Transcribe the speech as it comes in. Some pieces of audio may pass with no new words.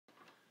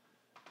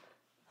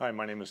Hi,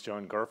 my name is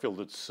John Garfield.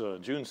 It's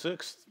June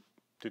 6th,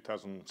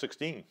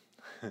 2016.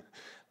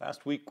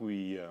 Last week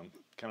we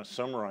kind of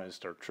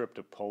summarized our trip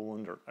to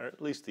Poland, or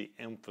at least the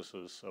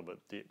emphasis of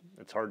it.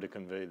 It's hard to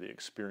convey the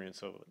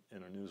experience of it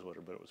in a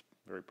newsletter, but it was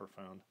very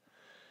profound.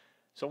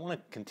 So I want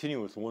to continue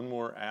with one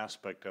more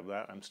aspect of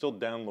that. I'm still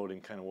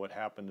downloading kind of what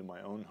happened in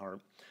my own heart.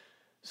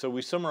 So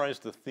we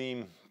summarized the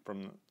theme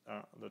from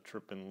the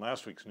trip in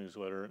last week's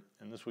newsletter,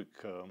 and this week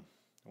I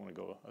want to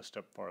go a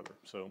step farther.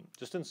 So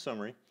just in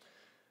summary,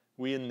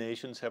 we in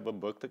nations have a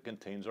book that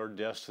contains our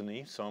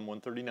destiny, Psalm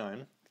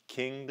 139.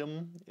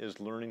 Kingdom is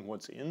learning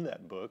what's in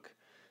that book,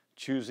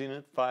 choosing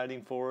it,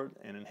 fighting for it,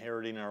 and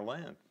inheriting our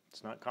land.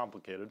 It's not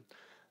complicated.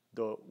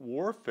 The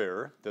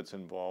warfare that's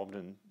involved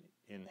in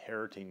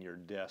inheriting your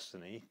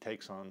destiny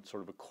takes on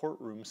sort of a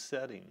courtroom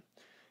setting.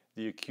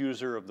 The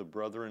accuser of the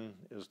brethren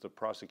is the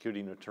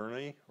prosecuting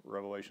attorney,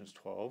 Revelations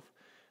 12.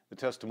 The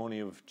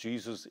testimony of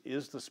Jesus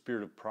is the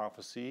spirit of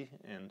prophecy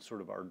and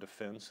sort of our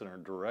defense and our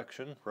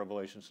direction,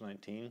 Revelations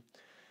 19.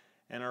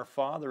 And our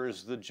Father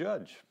is the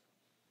judge.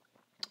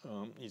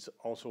 He's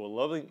also a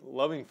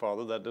loving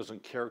Father. That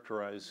doesn't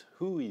characterize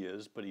who he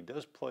is, but he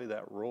does play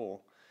that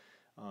role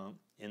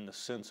in the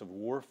sense of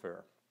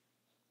warfare.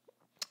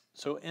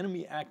 So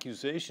enemy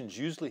accusations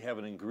usually have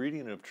an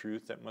ingredient of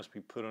truth that must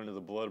be put under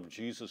the blood of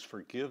Jesus'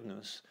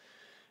 forgiveness.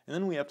 And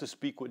then we have to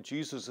speak what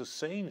Jesus is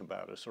saying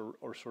about us,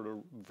 or sort of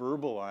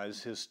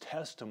verbalize his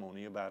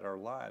testimony about our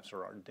lives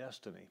or our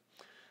destiny.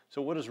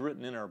 So what is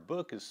written in our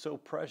book is so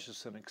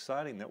precious and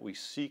exciting that we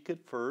seek it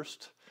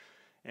first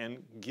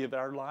and give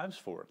our lives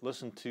for it.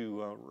 Listen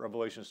to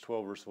Revelations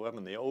 12, verse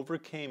 11. They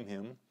overcame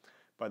him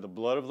by the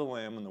blood of the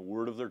Lamb and the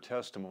word of their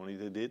testimony.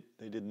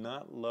 They did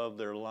not love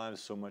their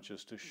lives so much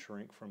as to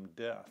shrink from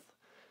death.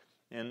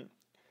 And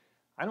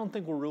I don't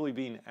think we're really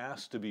being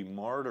asked to be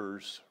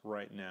martyrs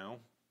right now,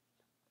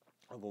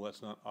 although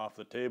that's not off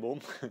the table.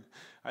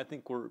 I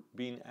think we're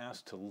being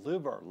asked to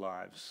live our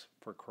lives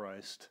for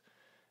Christ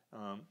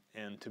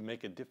and to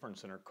make a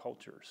difference in our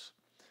cultures.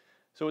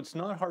 So it's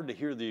not hard to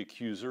hear the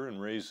accuser and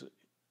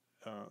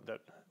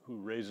who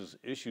raises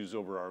issues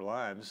over our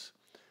lives.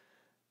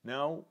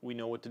 Now we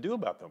know what to do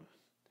about them.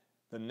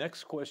 The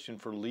next question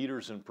for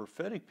leaders and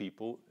prophetic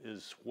people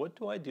is, what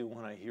do I do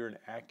when I hear an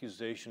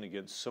accusation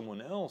against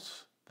someone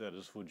else that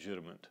is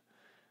legitimate?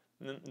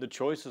 And the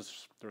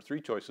choices, there are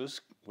three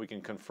choices. We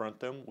can confront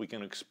them, we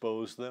can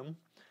expose them,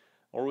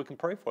 or we can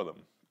pray for them.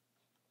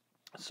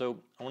 So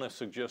I want to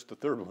suggest a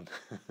third one.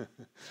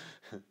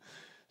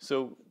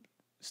 So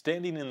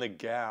standing in the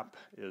gap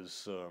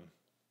is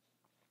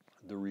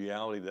the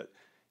reality that,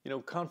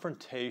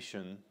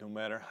 confrontation, no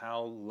matter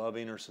how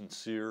loving or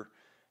sincere,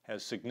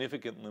 has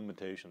significant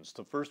limitations.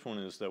 The first one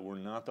is that we're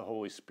not the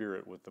Holy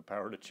Spirit with the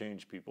power to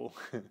change people.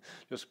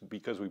 Just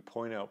because we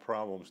point out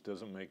problems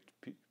doesn't make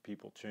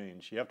people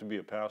change. You have to be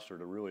a pastor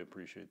to really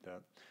appreciate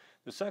that.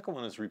 The second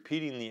one is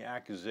repeating the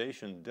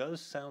accusation does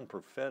sound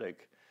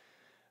prophetic,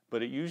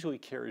 but it usually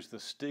carries the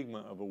stigma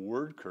of a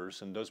word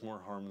curse and does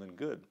more harm than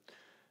good.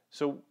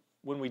 So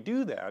when we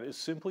do that, it's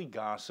simply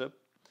gossip,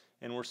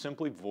 and we're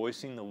simply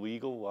voicing the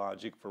legal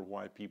logic for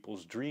why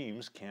people's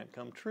dreams can't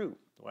come true.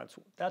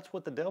 That's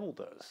what the devil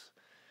does.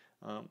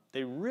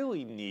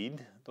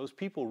 Those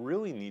people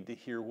really need to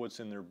hear what's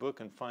in their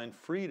book and find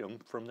freedom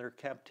from their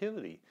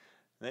captivity.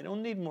 They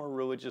don't need more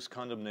religious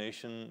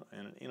condemnation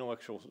and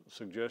intellectual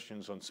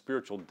suggestions on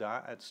spiritual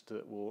diets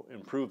that will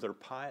improve their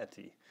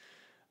piety.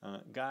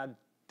 God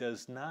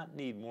does not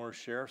need more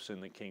sheriffs in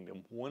the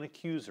kingdom. One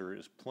accuser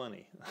is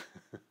plenty.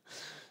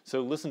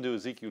 So listen to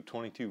Ezekiel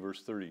 22,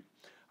 verse 30.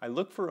 I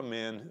look for a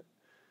man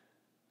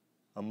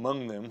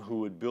among them who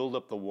would build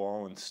up the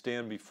wall and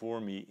stand before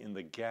me in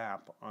the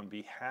gap on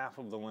behalf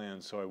of the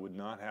land so I would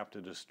not have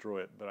to destroy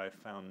it, but I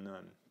found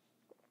none.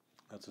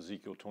 That's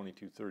Ezekiel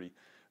 22:30.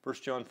 1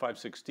 John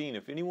 5:16,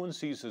 if anyone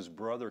sees his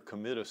brother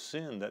commit a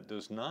sin that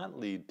does not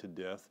lead to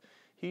death,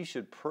 he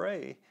should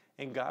pray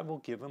and God will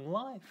give him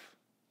life.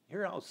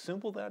 Hear how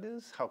simple that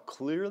is, how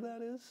clear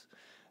that is?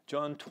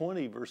 John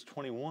 20, verse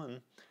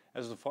 21,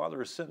 as the Father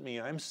has sent me,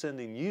 I'm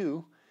sending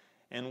you.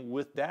 And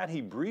with that he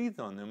breathed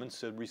on them and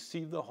said,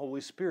 receive the Holy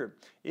Spirit.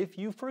 If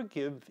you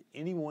forgive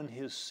anyone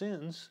his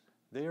sins,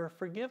 they are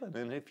forgiven.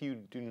 And if you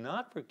do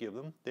not forgive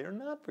them, they are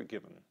not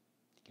forgiven.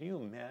 Can you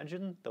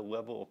imagine the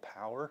level of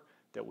power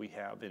that we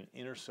have in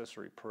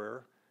intercessory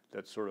prayer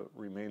that sort of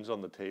remains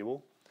on the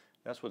table?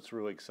 That's what's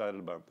really excited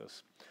about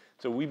this.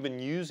 So we've been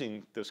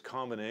using this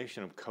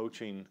combination of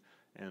coaching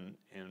and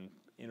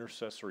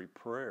intercessory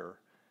prayer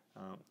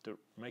to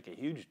make a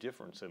huge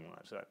difference in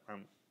lives.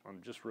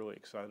 I'm just really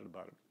excited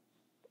about it.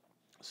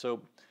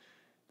 So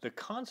the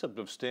concept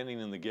of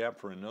standing in the gap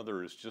for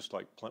another is just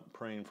like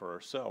praying for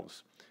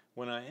ourselves.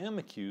 When I am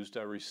accused,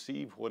 I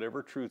receive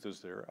whatever truth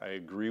is there. I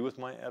agree with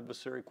my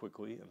adversary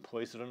quickly and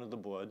place it under the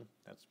blood.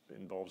 That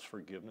involves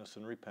forgiveness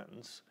and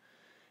repentance.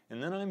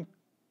 And then I'm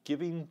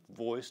giving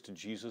voice to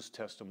Jesus'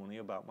 testimony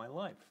about my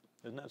life.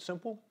 Isn't that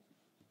simple?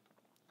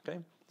 Okay.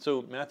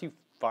 So Matthew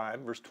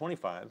 5, verse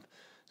 25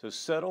 says,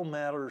 settle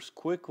matters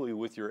quickly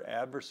with your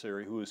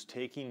adversary who is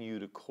taking you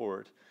to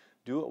court,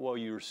 Do it while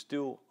you're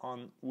still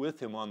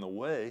with him on the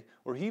way,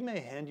 or he may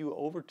hand you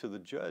over to the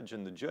judge,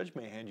 and the judge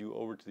may hand you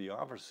over to the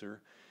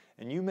officer,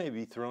 and you may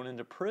be thrown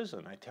into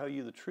prison. I tell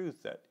you the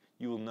truth, that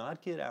you will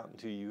not get out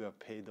until you have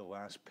paid the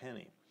last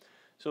penny.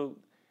 So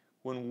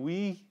when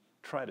we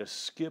try to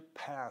skip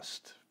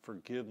past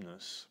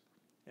forgiveness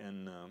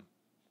and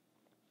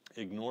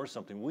ignore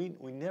something,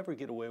 we never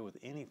get away with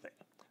anything.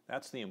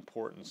 That's the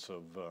importance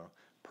of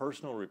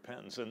personal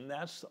repentance, and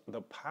that's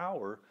the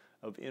power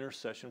of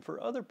intercession for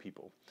other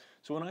people.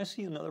 So when I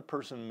see another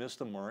person miss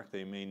the mark,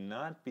 they may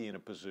not be in a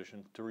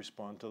position to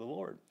respond to the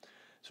Lord.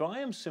 So I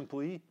am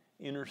simply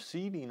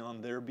interceding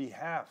on their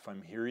behalf.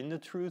 I'm hearing the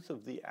truth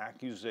of the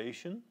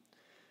accusation,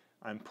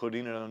 I'm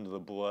putting it under the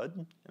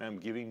blood, and I'm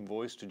giving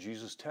voice to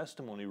Jesus'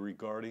 testimony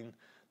regarding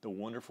the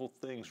wonderful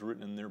things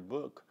written in their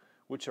book,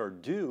 which are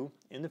due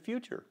in the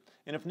future.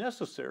 And if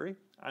necessary,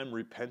 I'm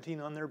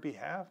repenting on their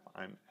behalf,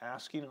 I'm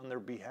asking on their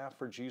behalf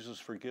for Jesus'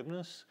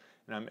 forgiveness,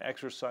 and I'm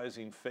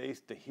exercising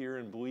faith to hear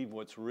and believe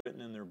what's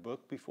written in their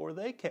book before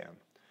they can.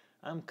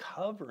 I'm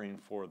covering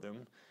for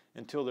them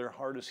until their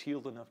heart is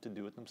healed enough to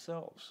do it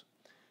themselves.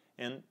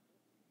 And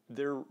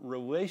their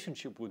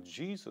relationship with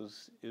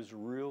Jesus is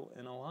real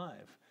and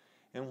alive.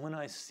 And when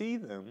I see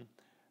them,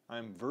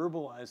 I'm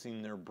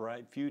verbalizing their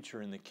bright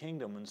future in the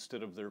kingdom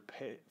instead of their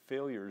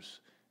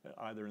failures,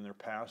 either in their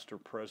past or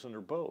present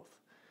or both.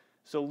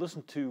 So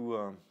listen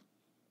to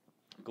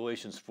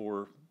Galatians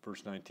 4,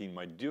 verse 19.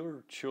 My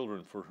dear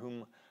children, for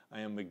whom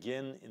I am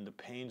again in the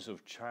pains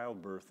of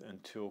childbirth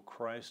until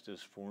Christ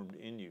is formed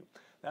in you.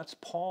 That's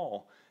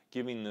Paul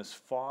giving this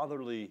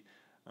fatherly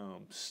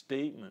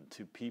statement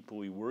to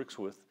people he works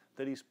with,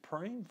 that he's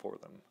praying for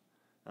them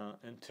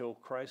until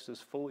Christ is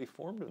fully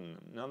formed in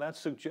them. Now that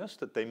suggests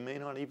that they may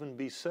not even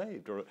be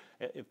saved, or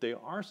if they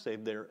are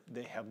saved,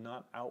 they have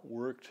not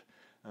outworked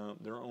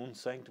their own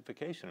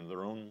sanctification,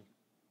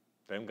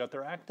 they haven't got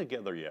their act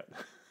together yet.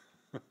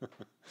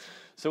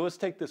 So let's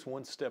take this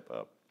one step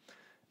up.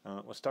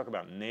 Let's talk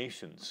about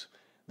nations.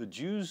 The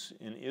Jews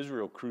in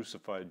Israel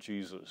crucified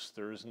Jesus.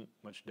 There isn't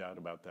much doubt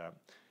about that.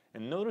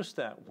 And notice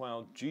that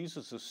while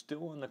Jesus is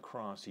still on the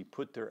cross, he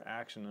put their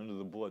action under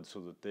the blood so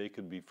that they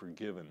could be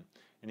forgiven.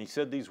 And he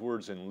said these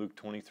words in Luke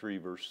 23,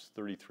 verse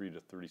 33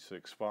 to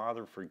 36,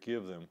 Father,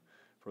 forgive them,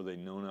 for they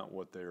know not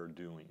what they are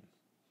doing.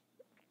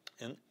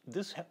 And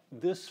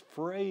this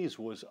phrase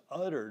was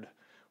uttered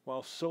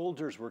while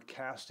soldiers were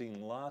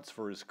casting lots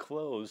for his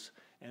clothes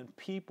and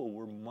people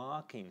were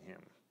mocking him.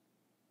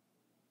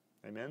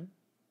 Amen?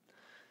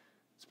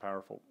 It's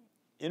powerful.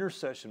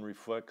 Intercession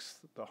reflects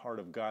the heart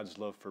of God's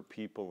love for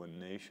people and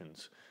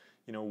nations.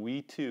 You know,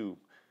 we too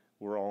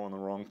were all on the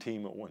wrong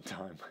team at one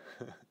time.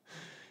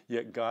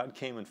 Yet God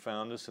came and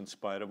found us in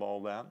spite of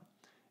all that,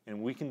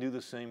 and we can do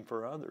the same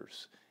for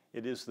others.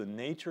 It is the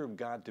nature of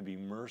God to be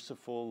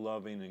merciful,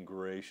 loving, and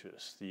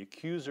gracious. The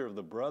accuser of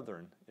the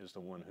brethren is the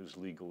one who's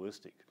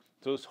legalistic.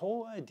 So this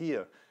whole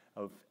idea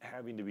of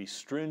having to be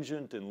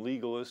stringent and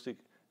legalistic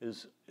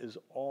is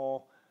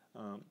all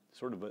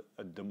sort of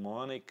a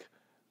demonic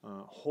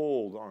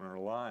hold on our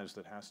lives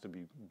that has to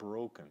be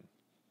broken.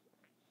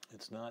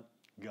 It's not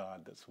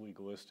God that's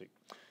legalistic.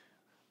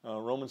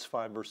 Romans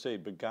 5, verse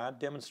 8, but God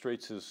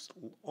demonstrates his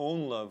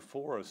own love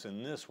for us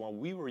in this: while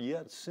we were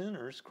yet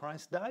sinners,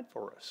 Christ died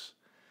for us.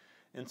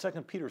 In 2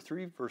 Peter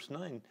 3, verse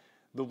 9,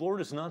 the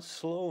Lord is not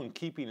slow in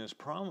keeping his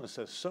promise,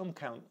 as some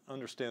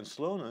understand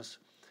slowness.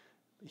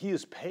 He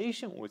is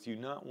patient with you,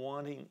 not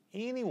wanting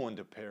anyone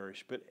to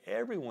perish, but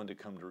everyone to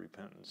come to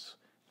repentance.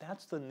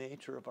 That's the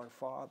nature of our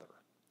Father.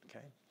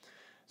 Okay?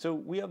 So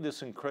we have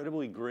this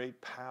incredibly great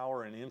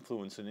power and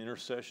influence in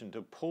intercession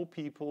to pull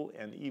people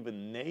and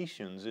even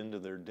nations into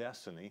their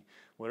destiny.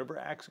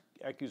 Whatever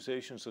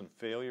accusations and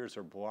failures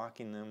are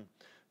blocking them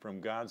from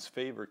God's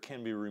favor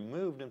can be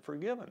removed and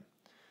forgiven.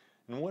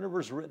 And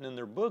whatever's written in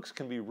their books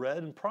can be read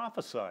and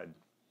prophesied.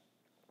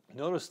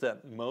 Notice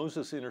that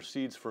Moses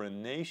intercedes for a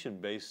nation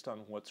based on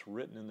what's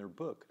written in their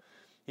book.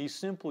 He's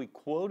simply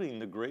quoting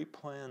the great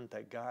plan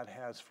that God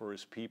has for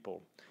his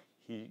people.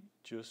 He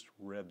just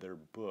read their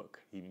book.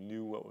 He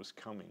knew what was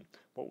coming,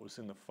 what was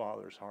in the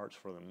Father's hearts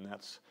for them. And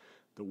that's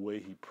the way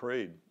he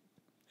prayed.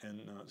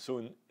 And so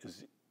in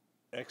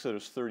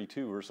Exodus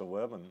 32, verse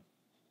 11,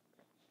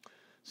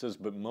 says,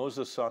 but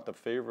Moses sought the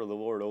favor of the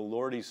Lord. O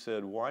Lord, he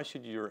said, why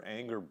should your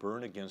anger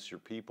burn against your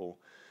people,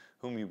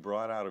 whom you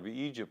brought out of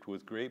Egypt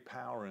with great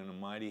power and a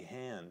mighty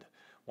hand?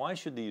 Why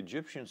should the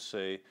Egyptians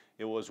say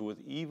it was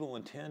with evil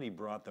intent he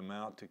brought them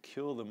out to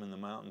kill them in the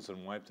mountains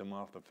and wipe them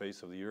off the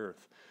face of the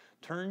earth?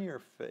 Turn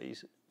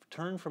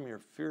from your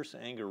fierce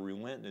anger,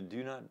 relent, and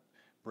do not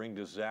bring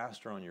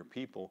disaster on your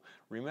people.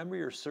 Remember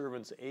your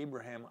servants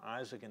Abraham,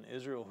 Isaac, and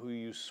Israel, who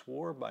you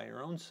swore by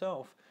your own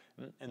self.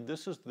 And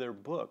this is their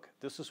book.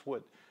 This is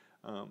what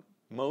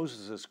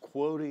Moses is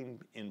quoting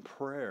in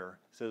prayer.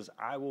 It says,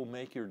 I will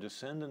make your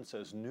descendants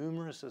as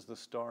numerous as the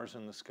stars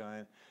in the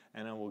sky,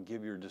 and I will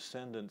give your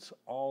descendants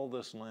all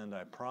this land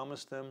I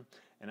promised them,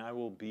 and I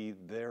will be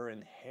their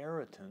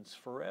inheritance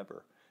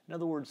forever. In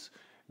other words,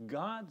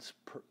 God's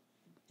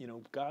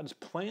God's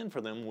plan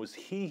for them was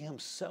he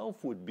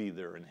himself would be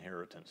their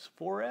inheritance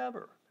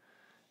forever.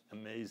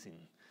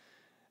 Amazing.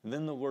 And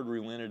then the Lord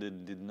relented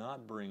and did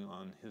not bring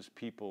on his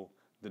people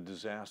the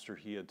disaster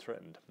he had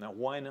threatened. Now,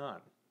 why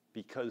not?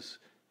 Because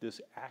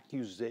this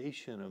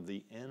accusation of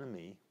the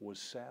enemy was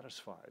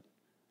satisfied.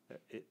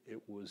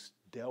 It was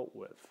dealt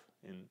with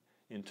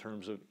in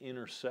terms of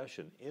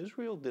intercession.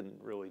 Israel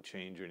didn't really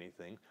change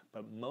anything,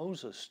 but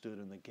Moses stood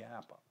in the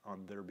gap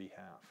on their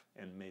behalf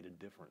and made a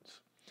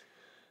difference.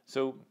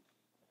 So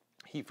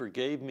he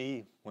forgave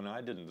me when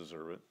I didn't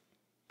deserve it.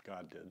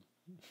 God did.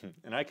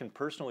 And I can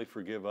personally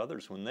forgive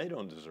others when they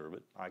don't deserve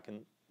it. I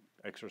can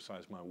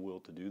exercise my will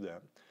to do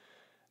that.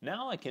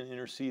 Now I can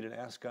intercede and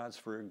ask God's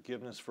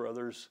forgiveness for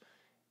others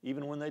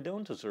even when they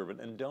don't deserve it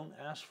and don't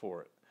ask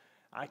for it.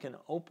 I can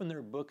open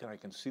their book and I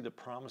can see the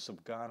promise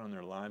of God on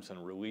their lives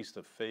and release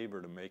the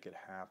favor to make it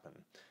happen.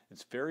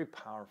 It's very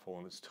powerful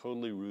and it's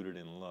totally rooted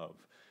in love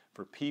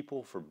for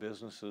people, for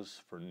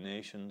businesses, for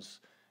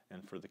nations,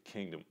 and for the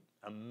kingdom.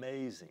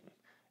 Amazing.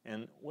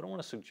 And what I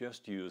want to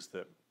suggest to you is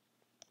that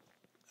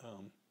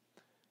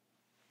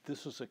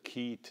this is a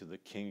key to the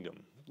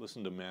kingdom.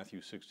 Listen to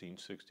Matthew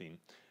 16:16.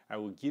 I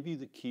will give you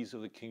the keys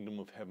of the kingdom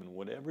of heaven.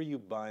 Whatever you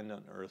bind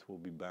on earth will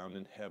be bound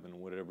in heaven.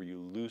 Whatever you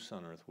loose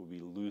on earth will be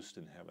loosed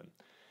in heaven.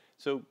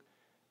 So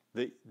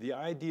the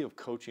idea of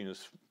coaching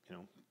is,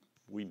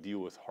 we deal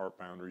with heart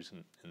boundaries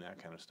and that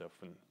kind of stuff,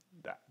 and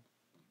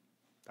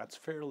that's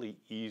fairly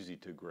easy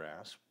to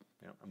grasp.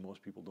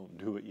 Most people don't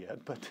do it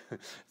yet, but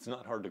it's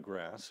not hard to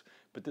grasp.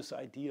 But this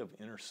idea of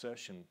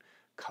intercession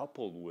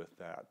coupled with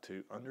that,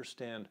 to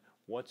understand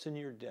what's in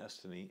your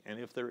destiny, and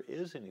if there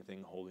is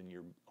anything holding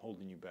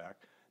you back,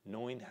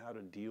 knowing how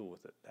to deal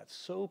with it. That's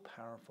so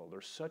powerful.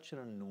 There's such an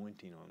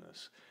anointing on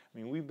this. I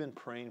mean, we've been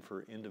praying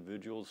for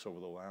individuals over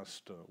the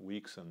last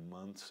weeks and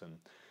months,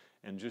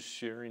 and just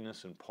sharing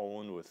this in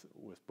Poland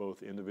with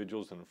both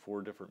individuals in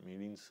 4 different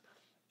meetings.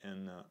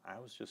 And I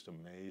was just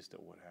amazed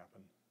at what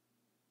happened.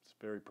 It's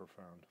very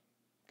profound.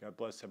 God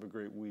bless. Have a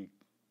great week.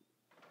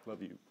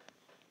 Love you.